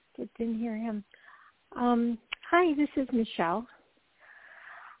 But didn't hear him. Hi, this is Michelle.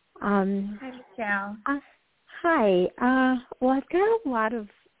 Hi, Michelle. Hi. Well, I've got a lot of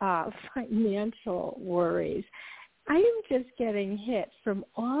financial worries. I am just getting hit from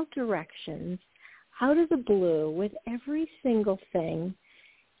all directions, out of the blue, with every single thing.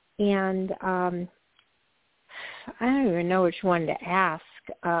 And I don't even know which one to ask.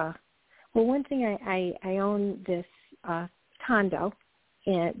 Well, one thing, I own this condo,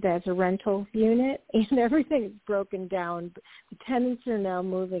 and there's a rental unit, and everything's broken down. The tenants are now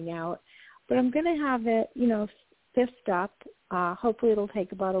moving out. But I'm going to have it, fifth up. Hopefully it'll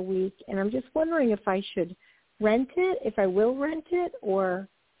take about a week. And I'm just wondering if I should rent it, if I will rent it, or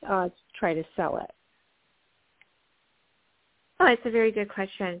try to sell it. Oh, it's a very good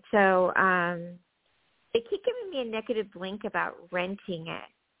question. So they keep giving me a negative blink about renting it.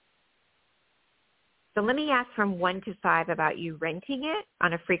 So let me ask from 1 to 5 about you renting it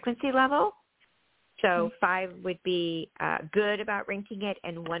on a frequency level. So 5 would be good about renting it,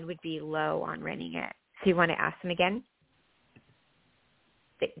 and 1 would be low on renting it. So you want to ask them again?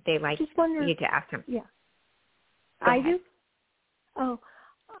 They like you to ask them. Yeah. Go ahead. Do? Oh,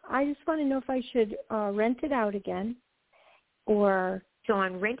 I just want to know if I should rent it out again, or... So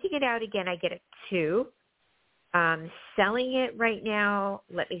on renting it out again, I get a 2. Selling it right now,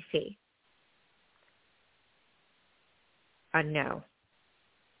 let me see. A no.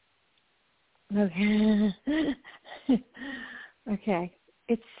 Okay. Okay.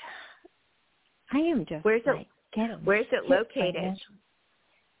 I am just Where's it located? Financial.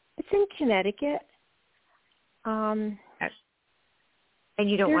 It's in Connecticut. And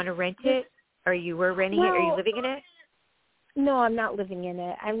you don't want to rent it? Or you were renting it? Are you living in it? No, I'm not living in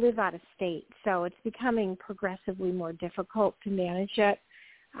it. I live out of state, so it's becoming progressively more difficult to manage it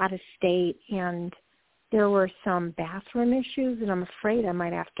out of state, and there were some bathroom issues, and I'm afraid I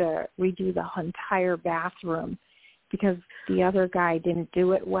might have to redo the entire bathroom because the other guy didn't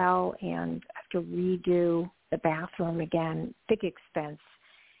do it well, and I have to redo the bathroom again. Big expense.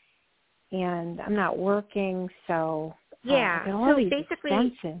 And I'm not working, so yeah. all these basically,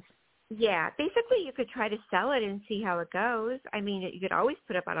 expenses. Yeah, basically you could try to sell it and see how it goes. I mean, you could always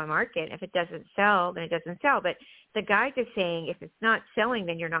put it on the market. If it doesn't sell, then it doesn't sell. But the guys are saying if it's not selling,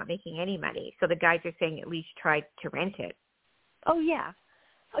 then you're not making any money. So the guys are saying at least try to rent it. Oh, yeah.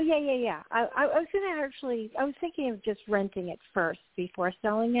 I was I was thinking of just renting it first before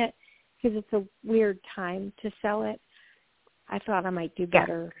selling it because it's a weird time to sell it. I thought I might do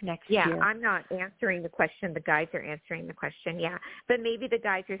better next year. Yeah, I'm not answering the question. The guys are answering the question, yeah. But maybe the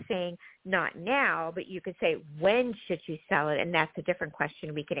guys are saying not now, but you could say when should you sell it, and that's a different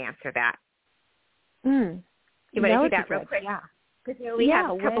question. We could answer that. You want to do that real quick? Yeah. Because we only have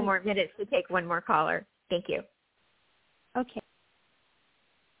a couple more minutes to take one more caller. Thank you. Okay.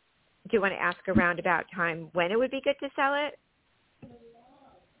 Do you want to ask around about time when it would be good to sell it?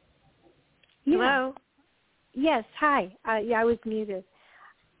 Yeah. Hello? Yes, hi. I was muted.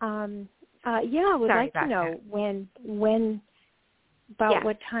 I would like to know when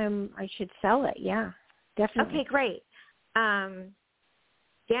what time I should sell it. Yeah, definitely. Okay, great.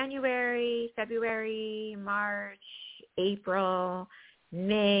 January, February, March, April,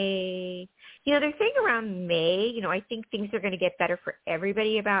 May. They're saying around May. I think things are going to get better for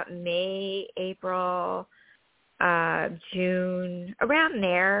everybody about May, April, June. Around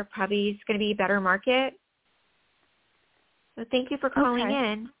there, probably it's going to be a better market. So thank you for calling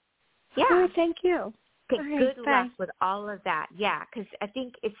in. Yeah. Oh, thank you. Okay, right, good luck with all of that. Yeah, because I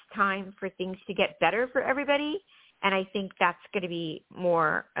think it's time for things to get better for everybody, and I think that's going to be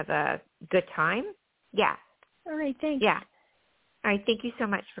more of a good time. Yeah. All right, thanks. Yeah. All right, thank you so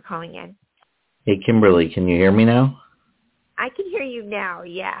much for calling in. Hey, Kimberly, can you hear me now? I can hear you now,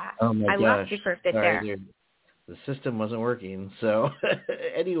 yeah. Oh, my gosh. I lost you for a bit there. The system wasn't working. So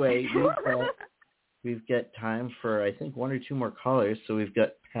anyway, we've got time for, I think, 1 or 2 more callers. So we've got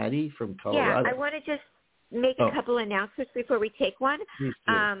Patty from Colorado. Yeah, I want to just make a couple announcements before we take one. Please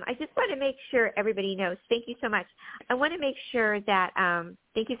do. I just want to make sure everybody knows. Thank you so much. I want to make sure that,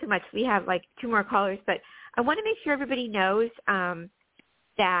 thank you so much. We have 2 more callers, but I want to make sure everybody knows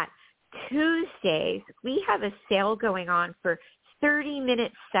that Tuesdays we have a sale going on for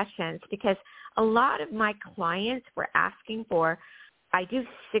 30-minute sessions because a lot of my clients were asking for, I do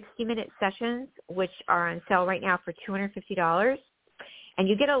 60-minute sessions, which are on sale right now for $250. And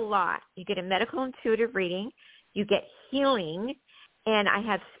you get a lot. You get a medical intuitive reading. You get healing. And I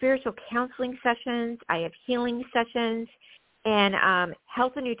have spiritual counseling sessions. I have healing sessions and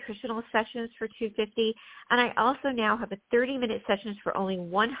health and nutritional sessions for $250. And I also now have a 30-minute sessions for only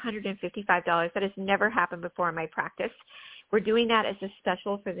 $155. That has never happened before in my practice. We're doing that as a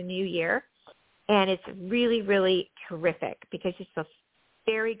special for the new year. And it's really, really terrific because it's a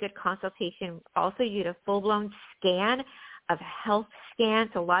very good consultation. Also, you get a full-blown scan of health scans.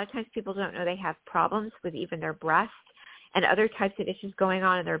 So a lot of times people don't know they have problems with even their breast and other types of issues going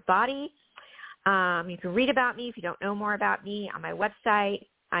on in their body. You can read about me if you don't know more about me on my website.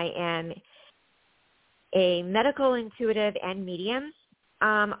 I am a medical intuitive and medium.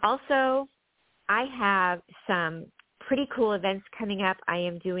 Also, I have some pretty cool events coming up. I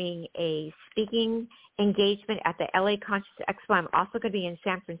am doing a speaking engagement at the LA Conscious Expo. I'm also going to be in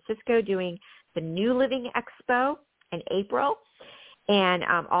San Francisco doing the New Living Expo in April. And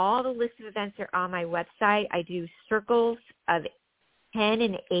all the list of events are on my website. I do circles of 10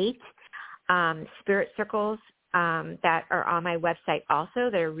 and 8 spirit circles that are on my website also.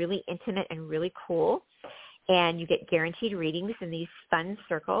 They're really intimate and really cool. And you get guaranteed readings in these fun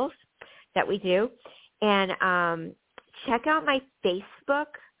circles that we do. And check out my Facebook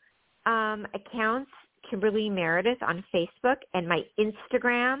accounts, Kimberly Meredith on Facebook, and my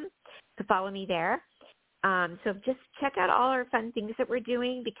Instagram to follow me there. So just check out all our fun things that we're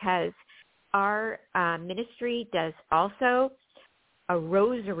doing, because our ministry does also a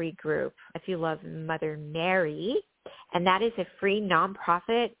rosary group, if you love Mother Mary, and that is a free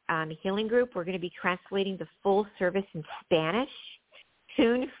nonprofit healing group. We're going to be translating the full service in Spanish,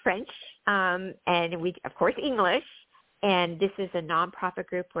 soon French, and we, of course, English. And this is a nonprofit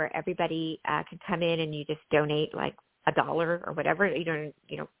group where everybody can come in and you just donate like $1 or whatever.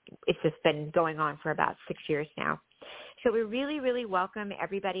 It's just been going on for about 6 years now. So we really, really welcome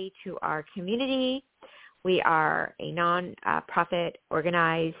everybody to our community. We are a non-profit,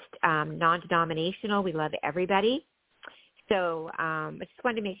 organized, non-denominational. We love everybody. So I just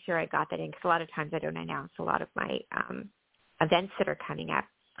wanted to make sure I got that in, because a lot of times I don't announce a lot of my events that are coming up.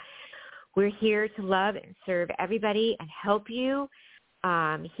 We're here to love and serve everybody and help you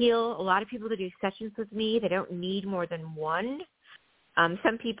heal. A lot of people that do sessions with me, they don't need more than one.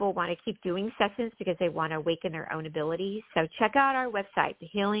 Some people want to keep doing sessions because they want to awaken their own abilities. So check out our website,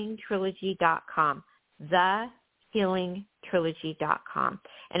 thehealingtrilogy.com, thehealingtrilogy.com.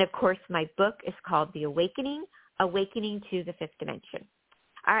 And, of course, my book is called The Awakening, Awakening to the Fifth Dimension.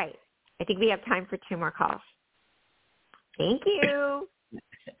 All right. I think we have time for 2 more calls. Thank you.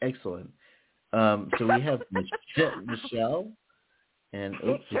 Excellent. So we have Michelle, and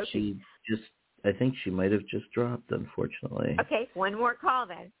I think she might have just dropped, unfortunately. Okay, 1 more call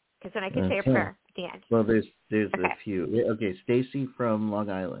then, because then I can say a prayer at the end. Well, there's a few. Okay, Stacy from Long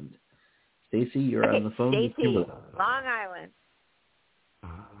Island. Stacy, you're on the phone. Stacy, Long Island.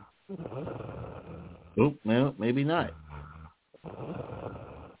 Oh, no, maybe not.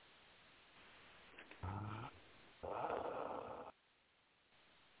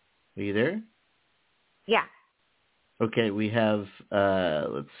 Are you there? Yeah. Okay, we have,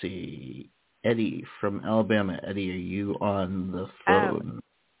 let's see, Eddie from Alabama. Eddie, are you on the phone?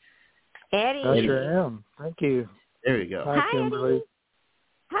 Eddie. I sure am. Thank you. There you go. Hi, Kimberly. Eddie.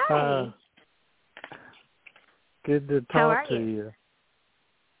 Hi. Good to talk to you.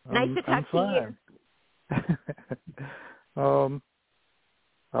 Nice to talk to you.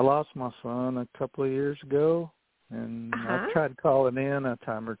 I lost my son a couple of years ago, and I've tried calling in a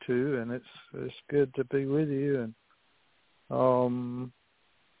time or two, and it's good to be with you. And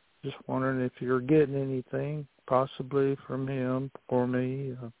just wondering if you're getting anything possibly from him for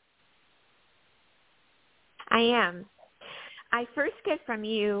me. I am. I first get from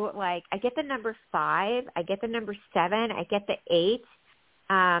you, like, I get the number 5, I get the number 7, I get the 8.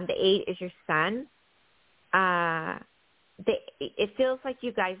 The 8 is your son. It feels like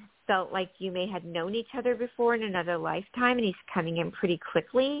you guys felt like you may have known each other before in another lifetime, and he's coming in pretty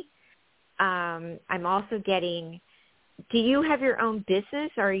quickly. I'm also getting, do you have your own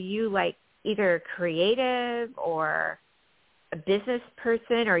business, or are you like either creative or a business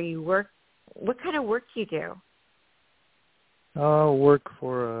person, or you work, what kind of work do you do? I work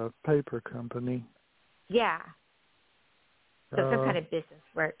for a paper company. Yeah. So some kind of business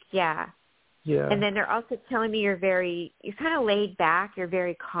work, yeah. Yeah. And then they're also telling me you're kind of laid back, you're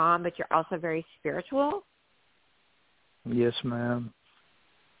very calm, but you're also very spiritual. Yes, ma'am.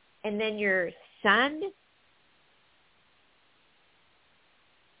 And then your son,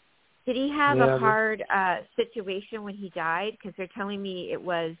 did he have a hard situation when he died? Because they're telling me it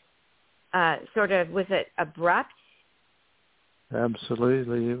was was it abrupt?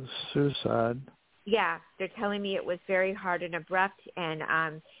 Absolutely. It was suicide. Yeah, they're telling me it was very hard and abrupt.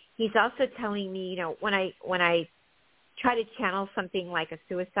 And he's also telling me, when I try to channel something like a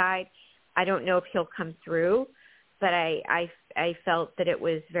suicide, I don't know if he'll come through, but I felt that it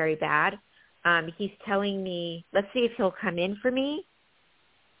was very bad. He's telling me, let's see if he'll come in for me.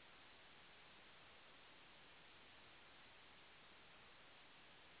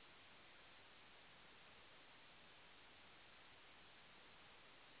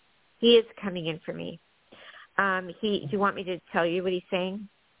 He is coming in for me. Do you want me to tell you what he's saying?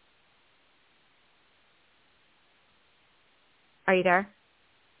 Are you there?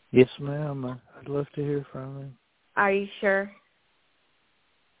 Yes, ma'am. I'd love to hear from him. Are you sure?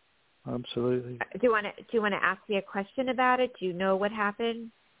 Absolutely. Do you want to ask me a question about it? Do you know what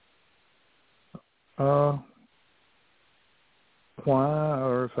happened? Why,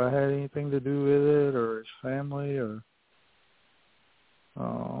 or if I had anything to do with it, or his family, or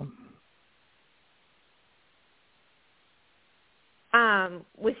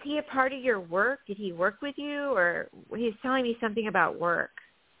was he a part of your work? Did he work with you, or he was telling me something about work?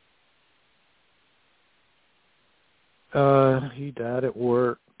 He died at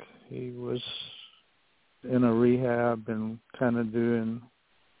work. He was in a rehab and kind of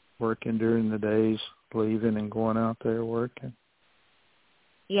working during the days, leaving and going out there working.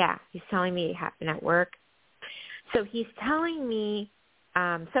 Yeah, he's telling me it happened at work. So he's telling me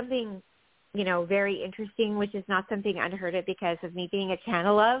something, very interesting, which is not something unheard of because of me being a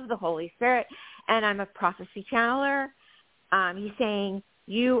channel of the Holy Spirit, and I'm a prophecy channeler. He's saying,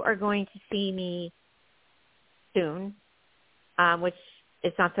 you are going to see me soon, which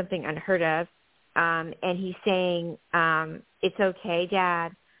is not something unheard of. And he's saying, it's okay,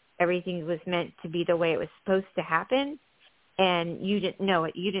 Dad. Everything was meant to be the way it was supposed to happen, and you didn't know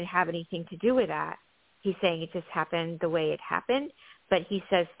it. You didn't have anything to do with that. He's saying it just happened the way it happened, but he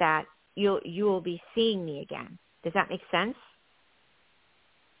says that you will be seeing me again. Does that make sense?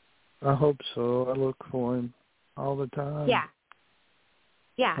 I hope so. I look for him all the time. Yeah.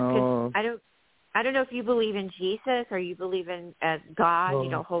 Yeah, 'cause I don't know if you believe in Jesus or you believe in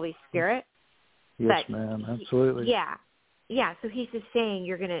God, Holy Spirit. Yes, ma'am. Absolutely. Yeah. So he's just saying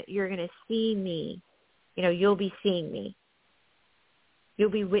you're gonna see me. You'll be seeing me. You'll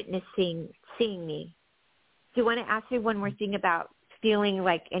be seeing me. Do you want to ask me one more thing about feeling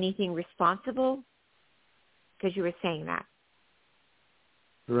like anything responsible? Because you were saying that.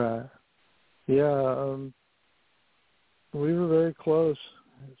 Right. Yeah. We were very close.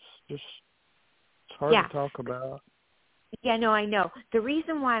 It's hard to talk about. Yeah, no, I know. The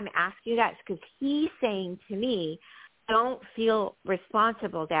reason why I'm asking you that is because he's saying to me, don't feel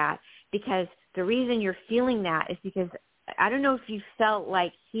responsible, Dad, because the reason you're feeling that is because I don't know if you felt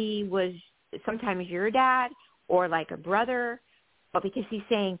like he was sometimes your dad or like a brother, but because he's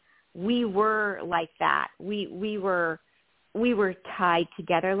saying we were like that. We were tied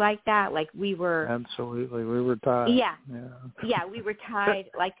together like that. Like we were. Absolutely. We were tied. Yeah, we were tied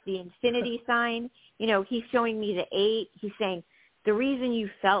like the infinity sign. He's showing me the 8. He's saying the reason you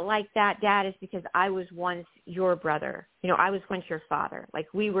felt like that, Dad, is because I was once your brother. I was once your father.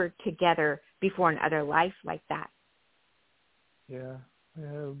 Like we were together before another life like that. Yeah,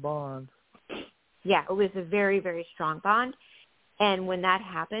 a bond. Yeah, it was a very, very strong bond. And when that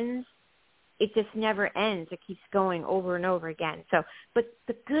happens, it just never ends. It keeps going over and over again. So, but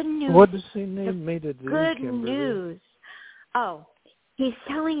the good news. What does he need me to do, good Kimberly? News. Oh, he's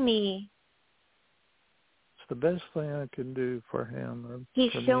telling me. It's the best thing I can do for him.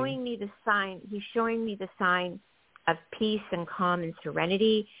 He's showing me the sign. He's showing me the sign of peace and calm and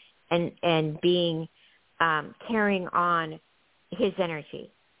serenity, and being carrying on his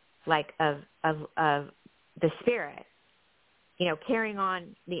energy, like of the spirit. Carrying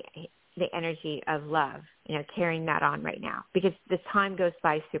on the energy of love, carrying that on right now because the time goes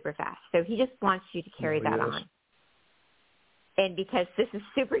by super fast. So he just wants you to carry that on. And because this is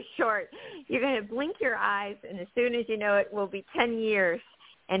super short, you're going to blink your eyes, and as soon as you know it, will be 10 years.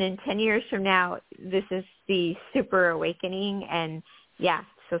 And in 10 years from now, this is the super awakening. And,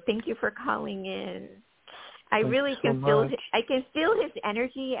 so thank you for calling in. I really can feel his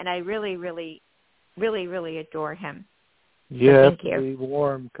energy, and I really, really, really, really adore him. You have to be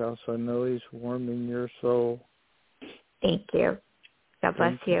warm because I know he's warming your soul. Thank you. God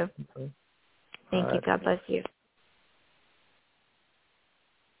bless you. Thank you. God bless you.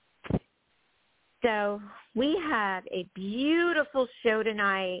 So we have a beautiful show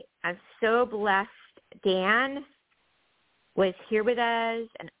tonight. I'm so blessed Dan was here with us,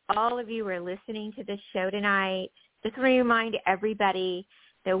 and all of you are listening to this show tonight. Just want to remind everybody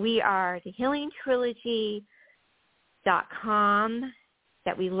that we are the healingtrilogy.com,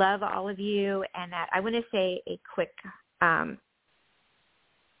 that we love all of you, and that I want to say a quick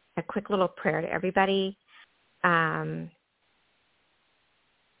little prayer to everybody.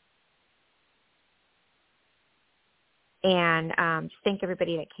 And thank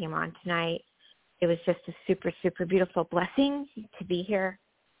everybody that came on tonight. It was just a super, super beautiful blessing to be here.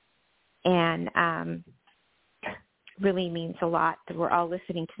 And really means a lot that we're all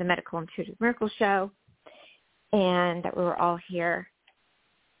listening to the Medical Intuitive Miracle Show and that we were all here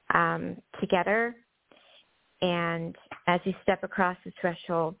together. And as you step across the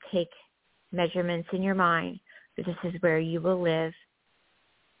threshold, take measurements in your mind. This is where you will live.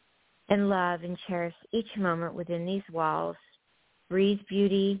 and love and cherish each moment within these walls. Breathe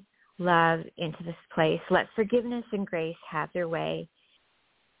beauty, love into this place. Let forgiveness and grace have their way.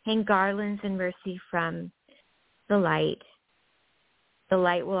 Hang garlands and mercy from the light. The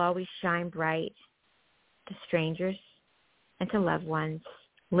light will always shine bright to strangers and to loved ones.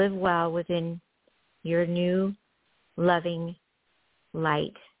 Live well within your new loving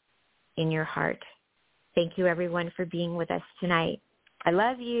light in your heart. Thank you, everyone, for being with us tonight. I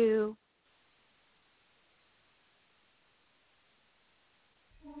love you.